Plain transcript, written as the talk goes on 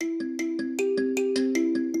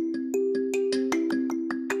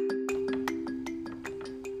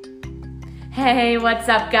Hey, what's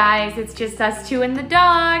up, guys? It's just us two and the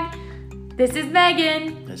dog. This is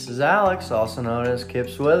Megan. This is Alex, also known as Kip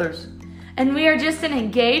Swithers. And we are just an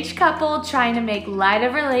engaged couple trying to make light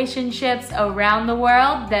of relationships around the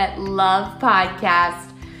world that love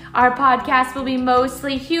podcasts. Our podcast will be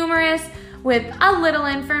mostly humorous with a little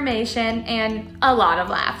information and a lot of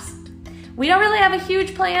laughs. We don't really have a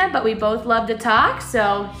huge plan, but we both love to talk,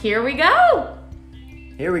 so here we go.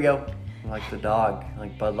 Here we go. Like the dog,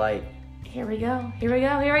 like Bud Light. Here we go. Here we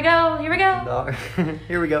go. Here we go. Here we go. Dog.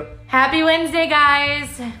 Here we go. Happy Wednesday, guys.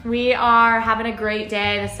 We are having a great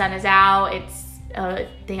day. The sun is out. It's, I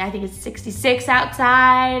think it's 66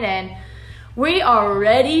 outside, and we are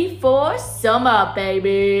ready for summer,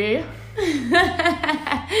 baby.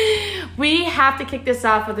 We have to kick this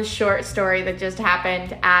off with a short story that just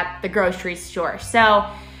happened at the grocery store. So,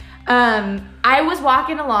 I was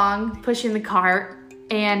walking along, pushing the cart,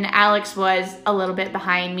 and Alex was a little bit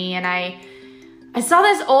behind me, and I saw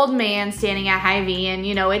this old man standing at Hy-Vee, and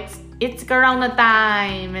it's Corona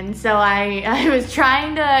time, and so I was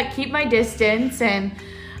trying to keep my distance, and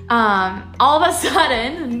all of a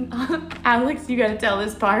sudden, Alex, you gotta tell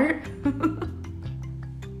this part.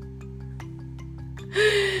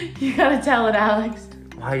 You gotta tell it, Alex.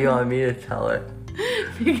 Why do you want me to tell it?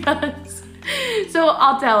 Because, so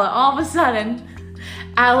I'll tell it. All of a sudden,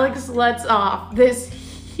 Alex lets off this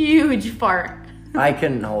huge fart. I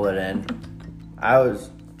couldn't hold it in.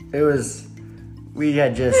 We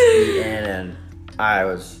had just eaten and I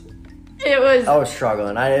was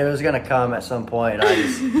struggling. It was gonna come at some point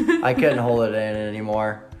and I couldn't hold it in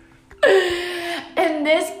anymore. And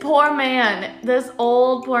this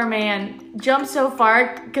old poor man jumped so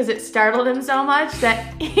far because it startled him so much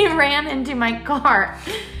that he ran into my car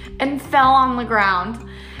and fell on the ground.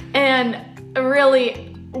 And really,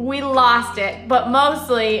 we lost it, but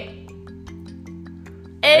mostly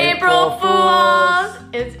April Fools!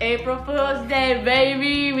 It's April Fool's Day,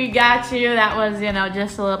 baby. We got you. That was,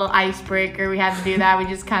 just a little icebreaker. We had to do that. We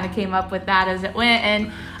just kind of came up with that as it went. And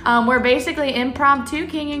we're basically impromptu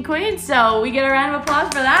king and queen, so we get a round of applause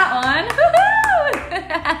for that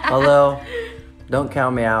one. Although, don't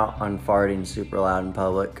count me out on farting super loud in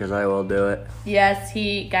public, because I will do it. Yes,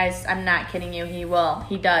 guys, I'm not kidding you. He will.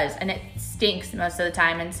 He does. And it stinks most of the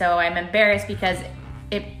time. And so I'm embarrassed because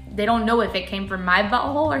they don't know if it came from my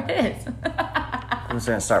butthole or his. I'm just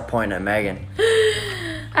going to start pointing at Megan.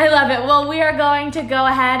 I love it. Well, we are going to go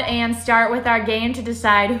ahead and start with our game to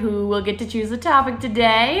decide who will get to choose the topic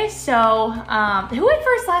today. So, who went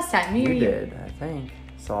first last time? Me or you? You did, I think.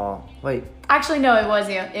 Wait. Actually, no, it was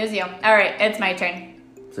you. It was you. All right, it's my turn.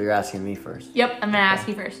 So you're asking me first? Yep, I'm going to ask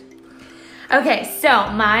you first. Okay, so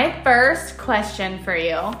my first question for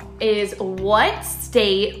you is, what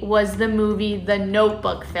state was the movie The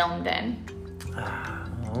Notebook filmed in?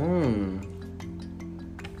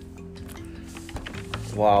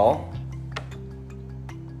 Well,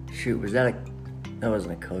 shoot, that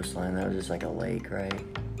wasn't a coastline, that was just like a lake, right?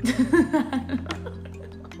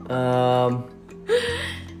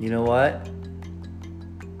 You know what?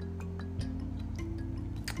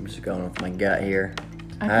 I'm just going with my gut here.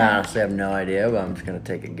 Okay. I honestly have no idea, but I'm just going to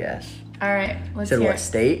take a guess. All right, let's hear what it.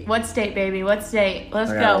 State? What state, baby? What state?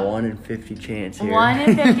 Let's I go. got a 1 in 50 chance here. 1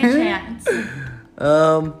 in 50 chance.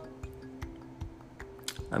 I'm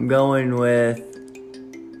going with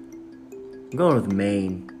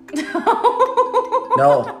Maine.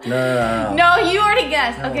 No. No, you already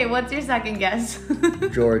guessed. No. Okay, what's your second guess?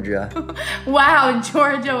 Georgia. Wow,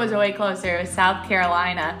 Georgia was way closer. It was South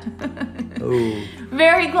Carolina. Ooh.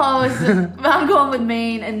 Very close. I'm going with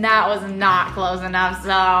Maine, and that was not close enough,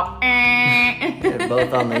 so. They're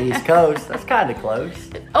both on the East Coast. That's kind of close.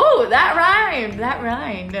 Oh, that rhymed.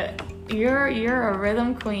 You're a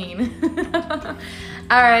rhythm queen. All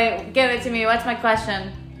right, give it to me. What's my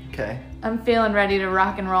question? Okay. I'm feeling ready to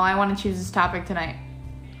rock and roll. I want to choose this topic tonight.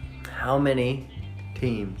 How many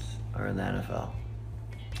teams are in the NFL?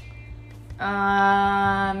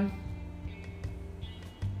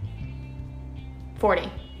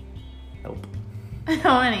 40. Nope.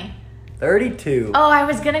 How many? 32. Oh, I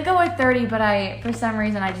was gonna go with 30, but for some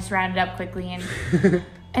reason I just rounded up quickly and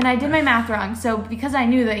and I did my math wrong. So because I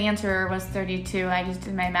knew the answer was 32, I just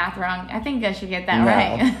did my math wrong. I think I should get that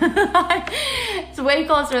right. It's way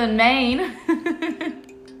closer than Maine.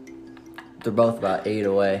 They're both about 8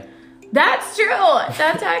 away. That's true.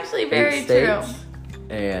 That's actually very true.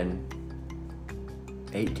 And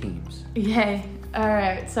 8 teams. Yay. All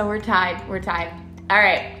right. So we're tied. All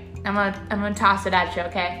right. I'm gonna toss it at you.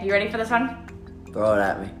 Okay. You ready for this one? Throw it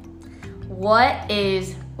at me. What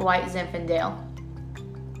is White Zinfandel?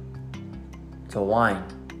 It's a wine.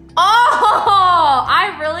 Oh,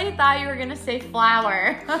 I really thought you were going to say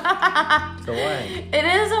flower. It's a wine. It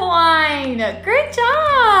is a wine. Great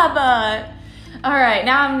job. All right,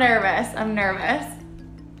 now I'm nervous.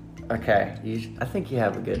 Okay, I think you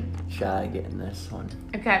have a good shot at getting this one.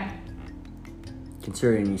 Okay.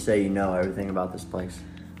 Considering you say you know everything about this place.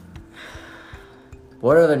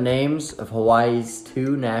 What are the names of Hawaii's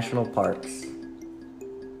 2 national parks?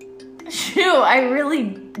 Shoot, I really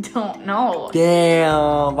don't know.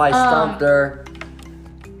 Damn, I stumped her.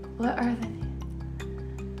 What are the names?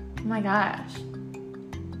 Oh my gosh.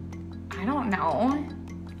 I don't know.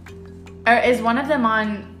 Is one of them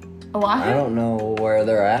on Oahu? I don't know where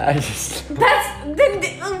they're at. What?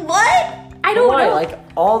 I don't know. Like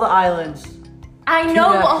all the islands. I know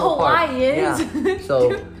what Hawaii is. Yeah.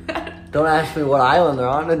 So don't ask me what island they're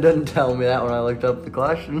on. It didn't tell me that when I looked up the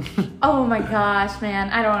question. Oh my gosh, man.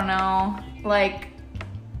 I don't know. Like,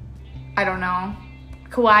 I don't know.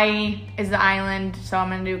 Kauai is the island, so I'm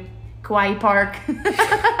going to do Kauai Park.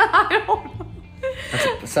 I don't know.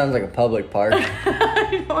 That sounds like a public park.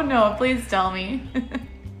 I don't know. Please tell me.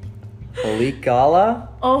 Halikala?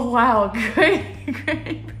 Oh, wow. Great.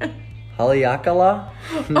 Haleakala?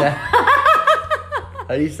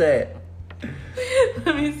 How do you say it?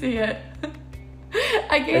 Let me see it.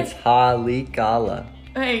 I can't. It's Halikala.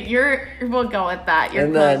 Hey, we'll go with that. You're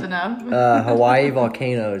and close then, enough. Hawaii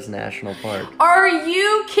Volcanoes National Park. Are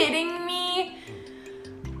you kidding me?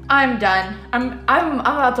 I'm done. I'm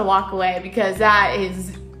about to walk away because that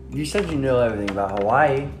is. You said you know everything about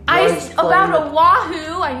Hawaii. About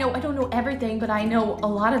Oahu, I don't know everything, but I know a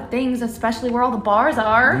lot of things, especially where all the bars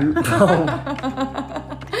are.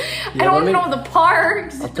 I don't know the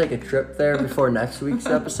parks. I'll take a trip there before next week's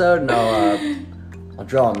episode, and I'll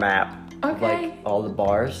draw a map of like all the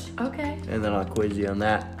bars. Okay. And then I'll quiz you on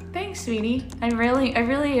that. Thanks, sweetie. I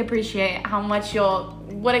really appreciate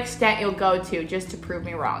what extent you'll go to just to prove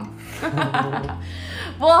me wrong.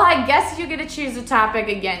 Well, I guess you get to choose a topic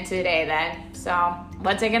again today then. So,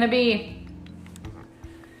 what's it gonna be?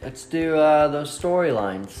 Let's do those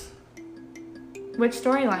storylines. Which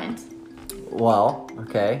storylines? Well,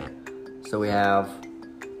 okay. So we have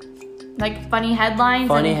like funny headlines.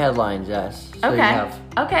 Funny headlines, yes. So okay.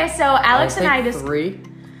 Okay. So Alex and I just three.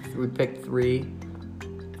 We picked three.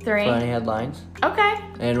 Funny headlines. Okay.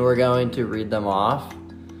 And we're going to read them off.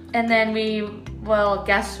 And then we will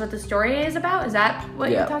guess what the story is about. Is that what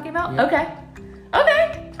you're talking about? Yeah. Okay.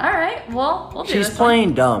 Okay. All right. Well, we'll do this. She's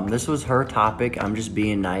playing dumb. This was her topic. I'm just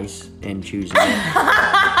being nice and choosing it.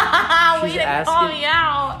 Way to call me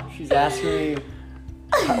out. She's asking me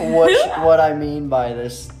what I mean by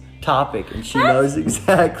this topic, and she knows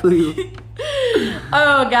exactly.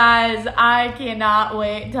 Oh, guys, I cannot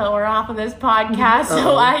wait till we're off of this podcast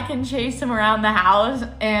so I can chase him around the house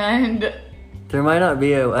and. There might not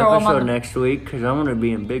be an episode next week because I'm going to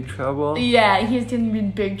be in big trouble. Yeah, he's going to be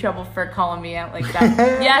in big trouble for calling me out like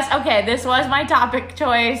that. Yes, okay, this was my topic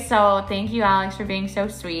choice, so thank you, Alex, for being so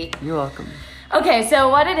sweet. You're welcome. Okay, so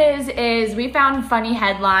what it is we found funny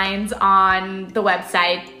headlines on the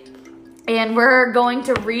website, and we're going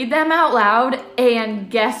to read them out loud and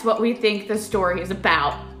guess what we think the story is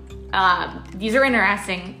about. These are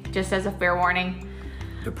interesting, just as a fair warning.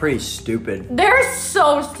 They're pretty stupid. They're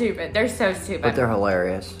so stupid. But they're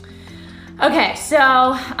hilarious. Okay, so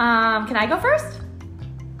can I go first?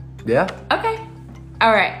 Yeah. Okay.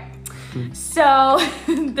 All right. So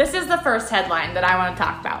this is the first headline that I want to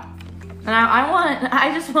talk about. And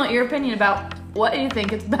I just want your opinion about what you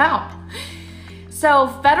think it's about. So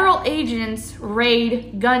federal agents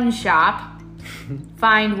raid gun shop,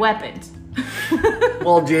 find weapons.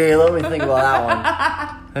 Well, gee, let me think about that one.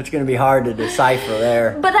 That's going to be hard to decipher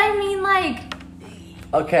there. But I mean, like...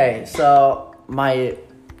 Okay, so my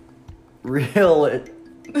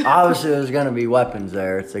obviously there's going to be weapons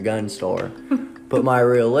there. It's a gun store. But my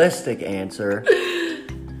realistic answer,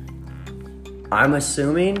 I'm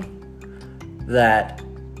assuming that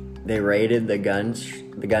they raided the gun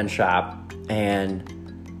shop and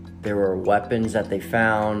there were weapons that they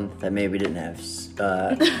found that maybe didn't have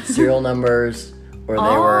serial numbers.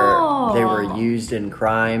 Or they were used in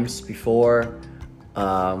crimes before,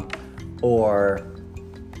 or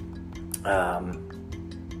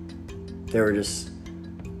they were just,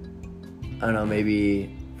 I don't know,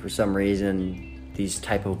 maybe for some reason these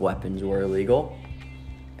type of weapons were illegal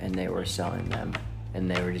and they were selling them and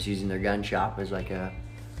they were just using their gun shop as like a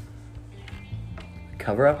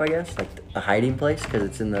cover up, I guess, like a hiding place because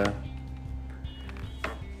it's in the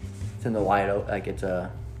wide open, like it's a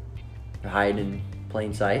hide in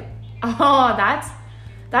plain sight. Oh, that's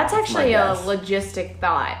actually a logistic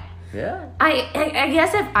thought. Yeah. I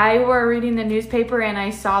guess if I were reading the newspaper and I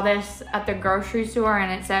saw this at the grocery store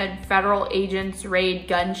and it said federal agents raid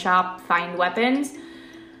gun shop, find weapons,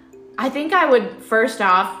 I think I would, first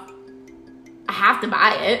off, have to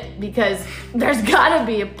buy it because there's gotta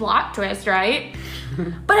be a plot twist, right?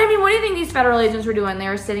 But I mean, what do you think these federal agents were doing? They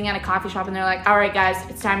were sitting at a coffee shop and they're like, all right, guys,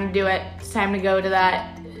 it's time to do it. It's time to go to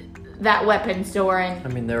that weapon store. And I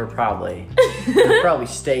mean, they were probably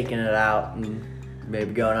staking it out and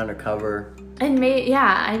maybe going undercover. And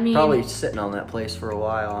probably sitting on that place for a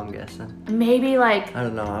while, I'm guessing. Maybe like I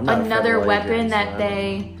don't know. I'm not another a weapon agent,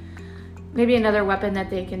 that maybe another weapon that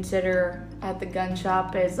they consider at the gun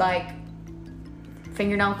shop is like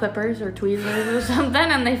fingernail clippers or tweezers or something,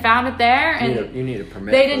 and they found it there. And you need a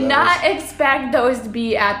permit. They did not expect those to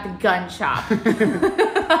be at the gun shop.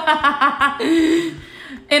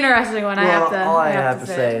 Interesting one. All I have to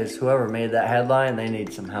say is whoever made that headline, they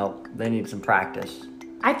need some help. They need some practice.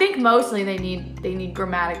 I think mostly they need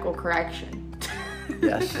grammatical correction.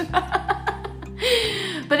 Yes.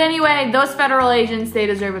 But anyway, those federal agents, they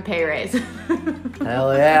deserve a pay raise.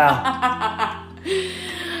 Hell yeah.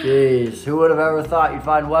 Jeez, who would have ever thought you'd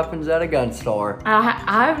find weapons at a gun store?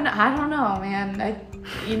 I don't know, man.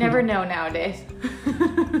 You never know nowadays.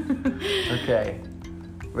 Okay.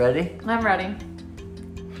 Ready? I'm ready.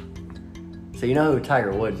 So you know who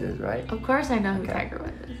Tiger Woods is, right? Of course I know who Tiger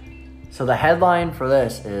Woods is. So the headline for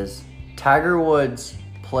this is, Tiger Woods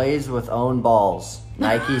plays with own balls,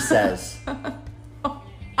 Nike says. So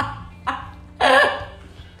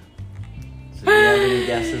do you have any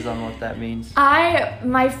guesses on what that means?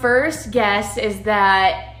 My first guess is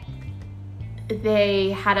that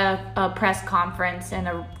they had a press conference in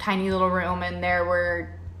a tiny little room and there were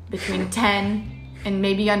between 10 and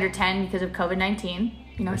maybe under 10 because of COVID-19.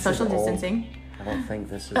 Social distancing. I don't think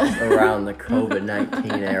this is around the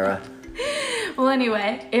COVID-19 era. Well,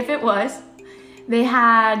 anyway, if it was, they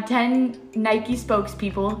had 10 Nike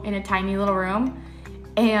spokespeople in a tiny little room,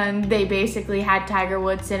 and they basically had Tiger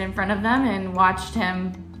Woods sit in front of them and watched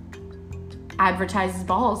him advertise his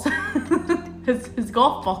balls, his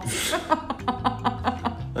golf balls.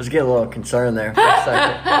 Let's get a little concerned there for a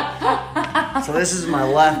second. So this is my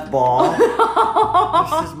left ball.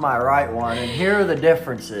 This is my right one. And here are the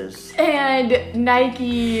differences. And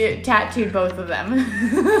Nike tattooed both of them.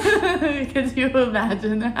 Could you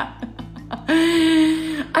imagine that?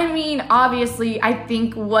 I mean, obviously, I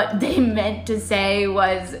think what they meant to say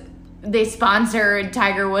was they sponsored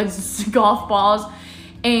Tiger Woods' golf balls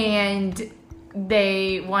and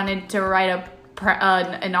they wanted to write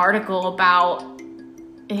an article about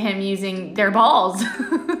him using their balls.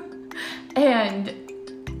 And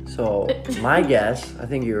so my guess, I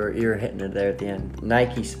think you're hitting it there at the end.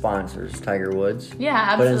 Nike sponsors Tiger Woods. Yeah,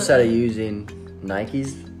 absolutely. But instead of using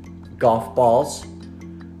Nike's golf balls,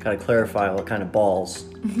 gotta clarify what kind of balls.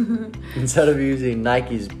 Instead of using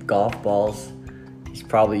Nike's golf balls, he's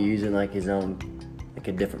probably using like his own, like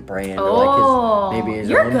a different brand, or like maybe his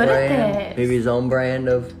you're own good brand, at this. maybe his own brand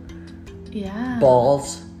of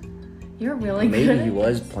balls. You're really maybe good. Maybe he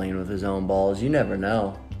was playing with his own balls. You never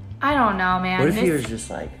know. I don't know, man. What if he was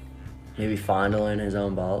just like maybe fondling his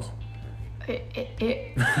own balls?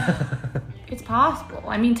 It's possible.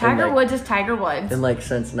 I mean, Tiger Woods is Tiger Woods. And like,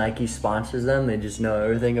 since Nike sponsors them, they just know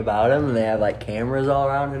everything about him, and they have like cameras all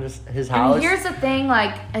around in his house. And here's the thing,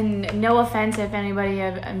 like, and no offense if any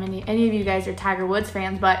of you guys are Tiger Woods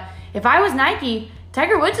fans, but if I was Nike,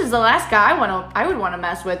 Tiger Woods is the last guy I would want to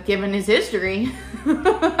mess with, given his history.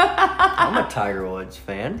 I'm a Tiger Woods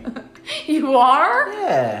fan. You are?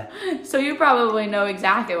 Yeah. So you probably know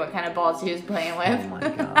exactly what kind of balls he was playing with. Oh my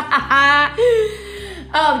god.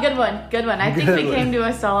 Oh, good one. Good one. I think we came to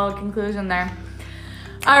a solid conclusion there.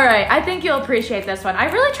 All right. I think you'll appreciate this one. I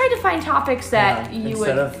really tried to find topics that you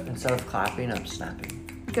would... Instead of clapping, I'm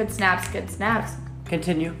snapping. Good snaps, good snaps.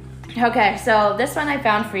 Continue. Okay, so this one I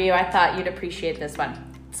found for you. I thought you'd appreciate this one.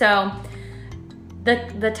 So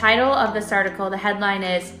the title of this article, the headline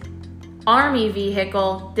is, Army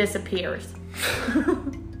Vehicle Disappears.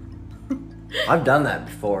 I've done that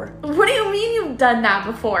before. What do you mean you've done that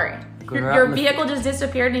before? Your vehicle just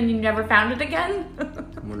disappeared and you never found it again?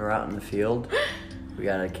 When we're out in the field, we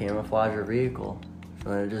gotta camouflage our vehicle. So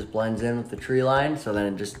then it just blends in with the tree line, so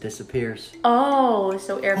then it just disappears. Oh,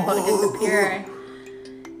 so air quote disappear.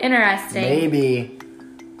 Interesting. Maybe.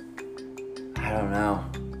 I don't know.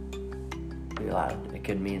 It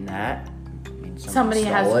could mean that. Somebody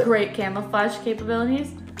has great camouflage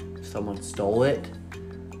capabilities. Someone stole it.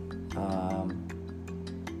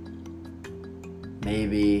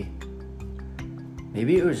 Maybe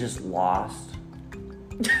it was just lost.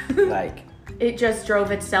 Like, It just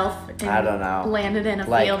drove itself and I don't know. landed in a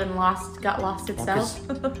Like- field and got lost itself.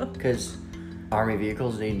 Because Army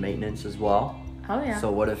vehicles need maintenance as well. Oh yeah.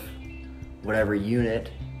 So what if whatever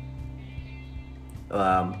unit,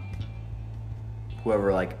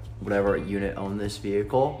 whatever unit owned this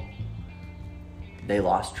vehicle, they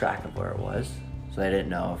lost track of where it was. So they didn't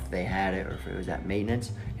know if they had it or if it was at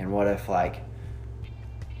maintenance. And what if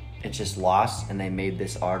it's just lost and they made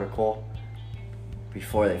this article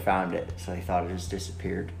before they found it. So they thought it just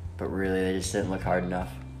disappeared. But really they just didn't look hard enough.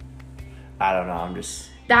 I don't know, I'm just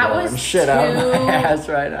blowing shit out of my ass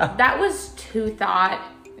right now. That was too thought.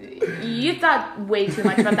 You thought way too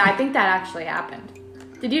much about that. I think that actually happened.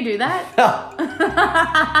 Did you do that?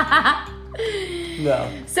 No.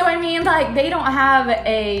 So I mean, like, they don't have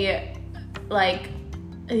a, like,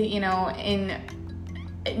 you know,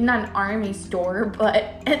 not an army store, but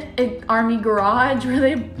an army garage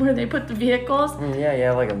where they put the vehicles. Yeah, you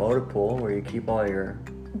have like a motor pool where you keep all your...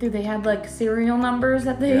 Do they have like serial numbers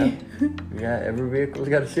that they? Yeah, every vehicle's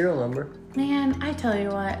got a serial number. Man, I tell you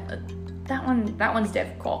what, that one's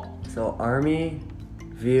difficult. So Army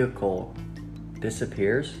vehicle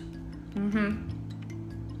disappears. Mm-hmm.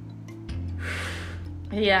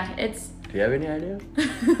 Yeah, it's. Do you have any idea?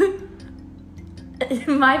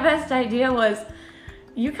 My best idea was,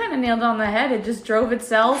 you kind of nailed it on the head. It just drove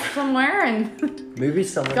itself somewhere and maybe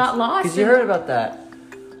someone got lost. Because you heard about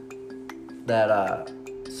that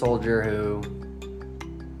soldier who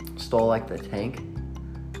stole like the tank.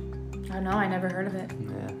 Oh no, I never heard of it.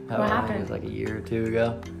 Yeah, What I think happened? it was like a year or two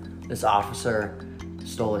ago. This officer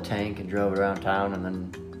stole a tank and drove it around town, and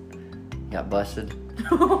then got busted.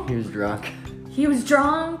 He was drunk. He was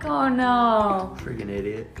drunk? Oh no. Freaking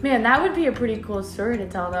idiot. Man, that would be a pretty cool story to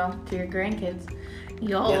tell though to your grandkids.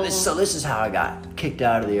 Yo. Yeah, this is how I got kicked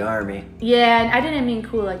out of the Army. Yeah, I didn't mean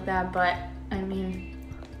cool like that, but I mean,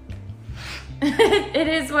 it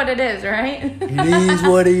is what it is, right? It is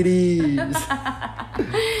what it is.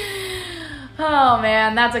 Oh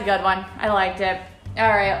man, that's a good one. I liked it. All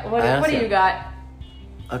right, what do you got?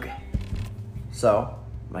 Okay. So,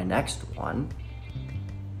 my next one.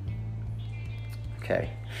 Okay.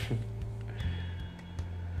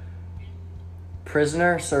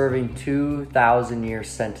 Prisoner serving 2,000-year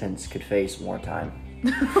sentence could face more time.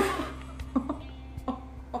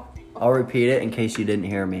 I'll repeat it in case you didn't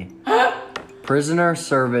hear me. Prisoner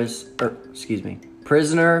serving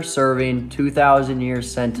 2,000-year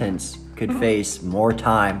sentence could face more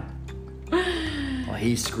time. Well,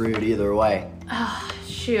 he's screwed either way.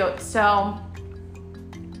 Shoot, so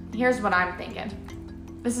here's what I'm thinking.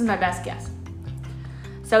 This is my best guess.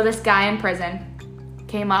 So this guy in prison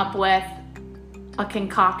came up with a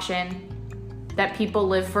concoction that people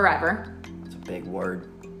live forever. It's a big word.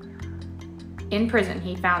 In prison,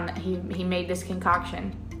 he found that he made this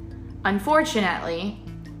concoction. Unfortunately,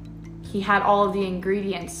 he had all of the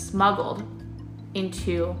ingredients smuggled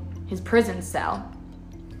into his prison cell.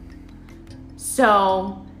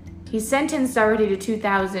 So he's sentenced already to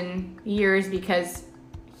 2,000 years because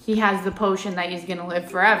he has the potion that he's gonna live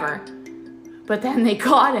forever. But then they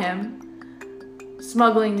caught him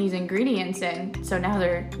smuggling these ingredients in, so now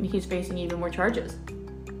he's facing even more charges.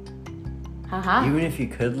 Haha. Even if you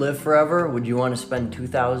could live forever, would you want to spend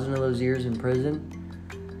 2,000 of those years in prison?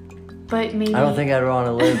 But maybe. I don't think I'd want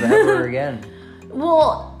to live ever again.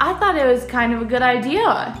 Well, I thought it was kind of a good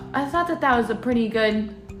idea. I thought that was a pretty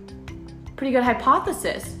good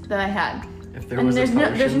hypothesis that I had. If there And was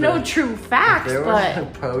there's no true facts, If there but was a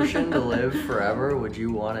potion to live forever, would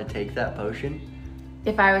you want to take that potion?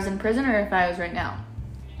 if I was in prison or if I was right now?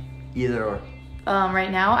 Either or.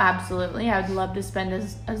 Right now, absolutely. I would love to spend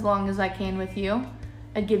as long as I can with you.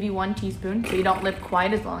 I'd give you 1 teaspoon so you don't live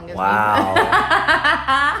quite as long as Wow. me.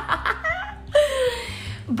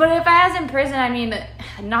 But if I was in prison, I mean,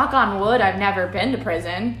 knock on wood, I've never been to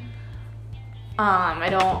prison. I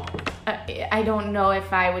don't know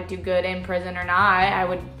if I would do good in prison or not. I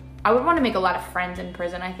would want to make a lot of friends in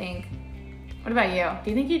prison, I think. What about you? Do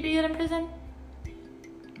you think you'd be good in prison?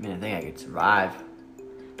 I mean, I think I could survive.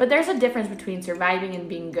 But there's a difference between surviving and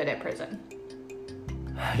being good at prison.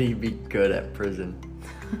 How do you be good at prison?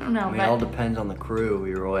 I don't know, I mean, it all depends on the crew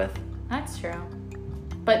you're with. that's true.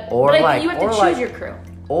 But Or you have to choose your crew.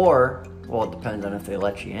 Or, well, it depends on if they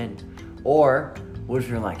let you in. Or, what if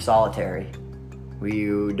you're in like solitary, where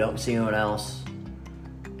you don't see anyone else,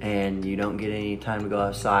 and you don't get any time to go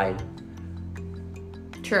outside?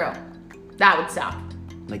 True. That would suck.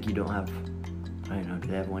 Like you don't have, I don't know, do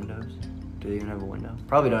they have windows? Do they even have a window?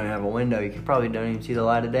 Probably don't even have a window. You probably don't even see the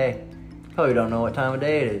light of day. Probably don't know what time of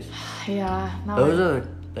day it is. Yeah. Those are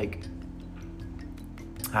like,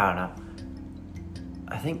 I don't know.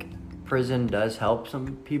 I think prison does help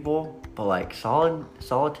some people, but like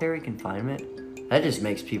solitary confinement, that just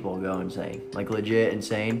makes people go insane, like legit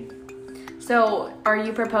insane. So, are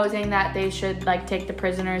you proposing that they should like take the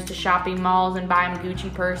prisoners to shopping malls and buy them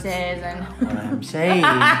Gucci purses and? What I'm saying,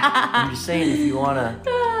 I'm just saying, if you wanna,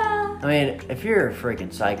 I mean, if you're a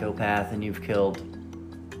freaking psychopath and you've killed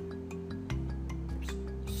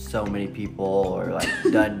so many people or like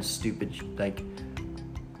done stupid, like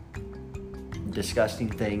disgusting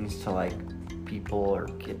things to like people or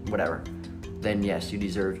whatever, then yes, you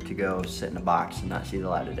deserve to go sit in a box and not see the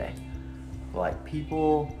light of day. But like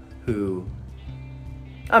people who,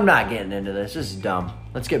 I'm not getting into this. This is dumb.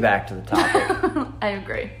 Let's get back to the topic. I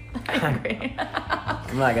agree.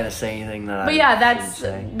 I'm not gonna say anything that. But yeah,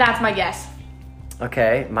 that's my guess.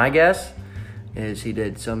 Okay, my guess is he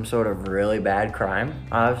did some sort of really bad crime,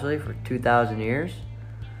 obviously, for 2,000 years.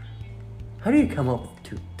 How do you come up with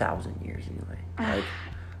 2,000 years anyway? Like,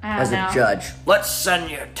 as a judge, let's send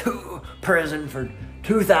you to prison for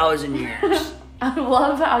 2,000 years. I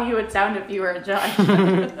love how you would sound if you were a judge.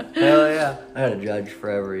 Hell yeah. I got a judge for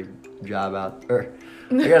every job out there.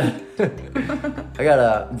 I got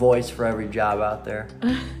a voice for every job out there.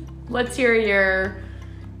 Let's hear your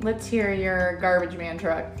garbage man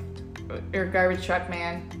truck. Your garbage truck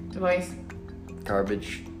man voice.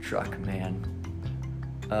 Garbage truck man.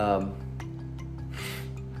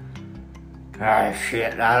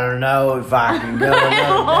 Shit, I don't know if I can go another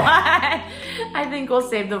day. I think we'll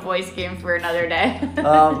save the voice game for another day.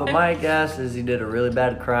 But my guess is he did a really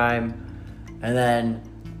bad crime, and then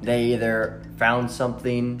they either found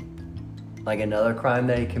something, like another crime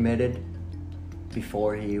that he committed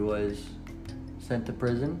before he was sent to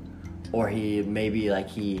prison, or he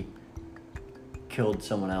killed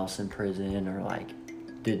someone else in prison, or like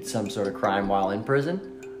did some sort of crime while in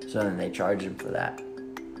prison, so then they charged him for that.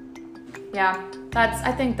 Yeah,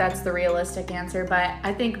 I think that's the realistic answer, but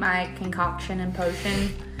I think my concoction and potion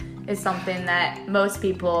is something that most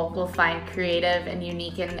people will find creative and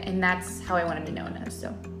unique, and that's how I want to be known as,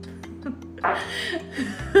 so.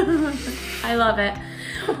 I love it.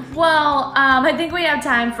 Well, I think we have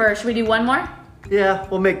time for, should we do one more? Yeah,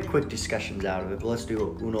 we'll make quick discussions out of it, but let's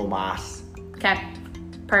do uno más. Okay,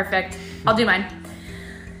 perfect. I'll do mine.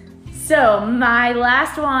 So my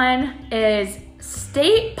last one is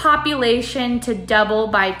state population to double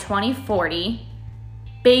by 2040,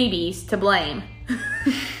 babies to blame.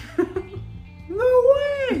 No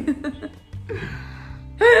way!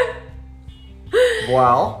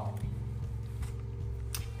 Well,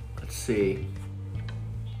 let's see.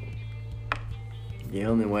 The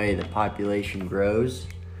only way the population grows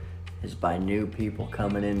is by new people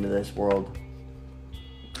coming into this world.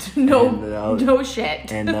 No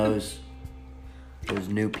shit. And those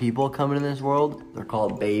new people coming in this world, they're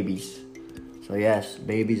called babies. So yes,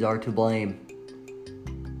 babies are to blame.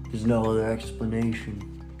 There's no other explanation.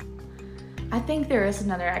 I think there is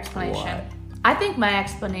another explanation. What? I think my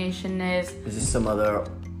explanation is this some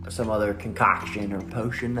other concoction or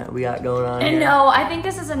potion that we got going on here? No, I think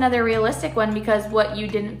this is another realistic one, because what you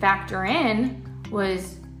didn't factor in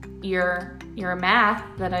was your math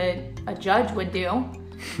that a judge would do.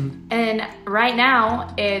 And right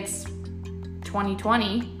now it's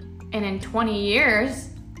 2020, and in 20 years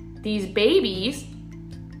these babies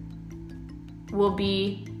will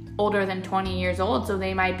be older than 20 years old, so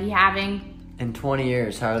they might be having. In 20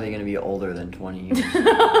 years, how are they going to be older than 20 years?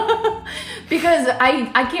 Because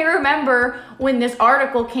I can't remember when this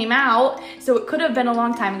article came out, so it could have been a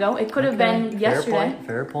long time ago. It could have been yesterday.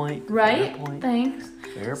 Fair point. Right? Fair point. Thanks.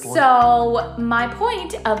 Fair point. So my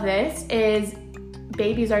point of this is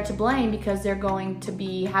babies are to blame because they're going to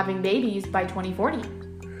be having babies by 2040.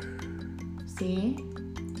 See?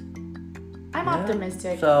 I'm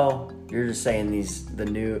optimistic. So you're just saying these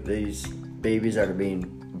babies that are being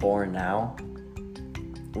born now,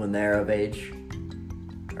 when they're of age,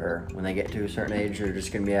 or when they get to a certain age, they're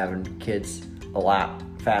just going to be having kids a lot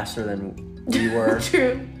faster than we were.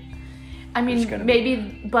 True. I mean,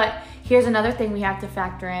 maybe, but here's another thing we have to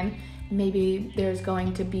factor in. Maybe there's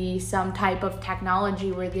going to be some type of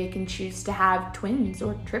technology where they can choose to have twins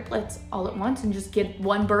or triplets all at once and just get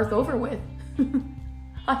one birth over with.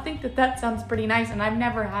 I think that sounds pretty nice, and I've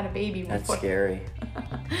never had a baby before. That's scary.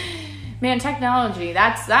 Man, technology,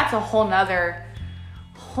 that's a whole nother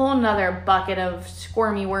bucket of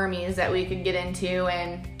squirmy wormies that we could get into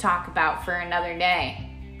and talk about for another day.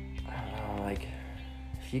 I don't know, like,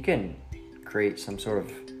 if you can create some sort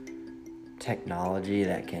of technology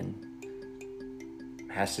that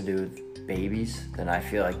has to do with babies, then I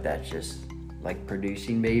feel like that's just like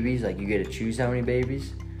producing babies. Like, you get to choose how many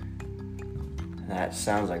babies. And that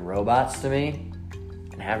sounds like robots to me.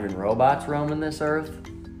 And and having robots roaming this earth?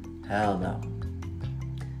 Hell no.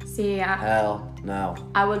 See, Hell no.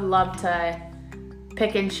 I would love to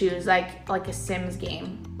pick and choose like a Sims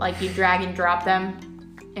game. Like you drag and drop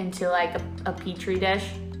them into like a petri dish,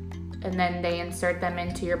 and then they insert them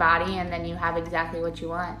into your body, and then you have exactly what you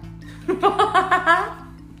want. You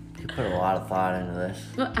put a lot of thought into this.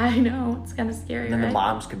 I know, it's kind of scary, And then right? the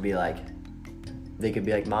moms could be like, they could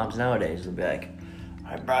be like moms nowadays. They'll be like,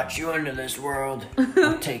 I brought you into this world.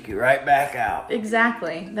 I'll take you right back out.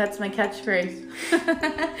 Exactly. That's my catchphrase.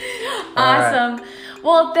 Awesome.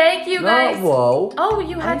 Well, thank you guys. No, whoa. Oh,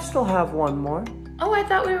 you I had. still have one more. Oh, I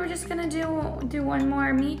thought we were just gonna do one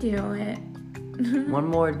more. Me do it. One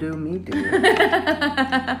more do me do. Okay.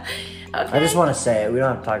 I just want to say it. We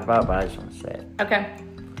don't have to talk about it, but I just want to say it. Okay.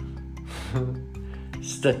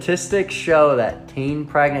 Statistics show that teen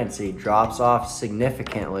pregnancy drops off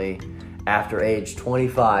significantly after age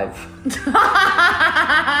 25.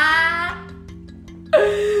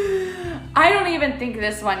 I don't even think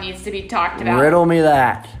this one needs to be talked about. Riddle me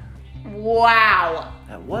that. Wow.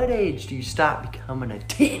 At what age do you stop becoming a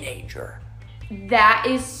teenager? That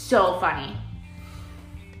is so funny.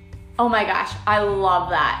 Oh my gosh, I love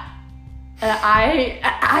that.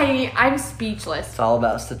 I'm speechless. It's all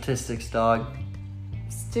about statistics, dog.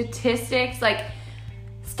 Statistics, like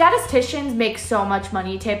statisticians make so much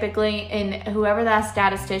money typically, and whoever that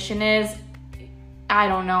statistician is, I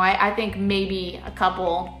don't know. I think maybe a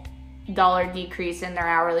couple dollar decrease in their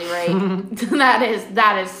hourly rate.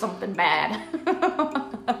 that is something bad.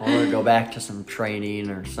 Or go back to some training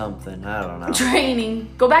or something. I don't know. Training.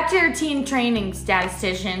 Go back to your teen training,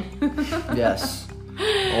 statistician. Yes.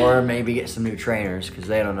 Or maybe get some new trainers because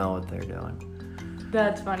they don't know what they're doing.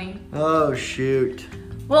 That's funny. Oh, shoot.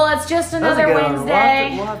 Well, it's just That was a another good one.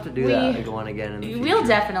 Wednesday. We'll have to do that one again in the future. We'll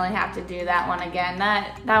definitely have to do that one again.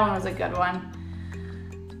 That one was a good one.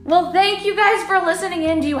 Well, thank you guys for listening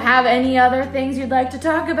in. Do you have any other things you'd like to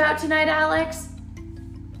talk about tonight, Alex?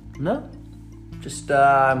 No. Just,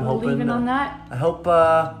 I'm hoping... Leaving on that? I hope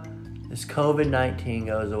this COVID-19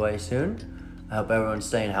 goes away soon. I hope everyone's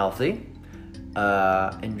staying healthy.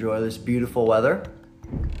 Enjoy this beautiful weather.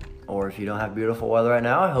 Or if you don't have beautiful weather right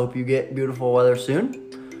now, I hope you get beautiful weather soon.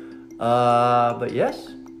 But yes.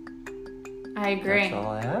 I agree. That's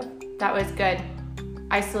all I have. That was good.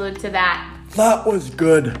 I salute to that. That was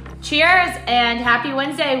good. Cheers and happy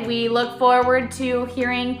Wednesday. We look forward to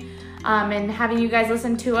hearing and having you guys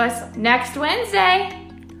listen to us next Wednesday.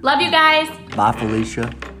 Love you guys. Bye,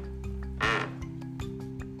 Felicia.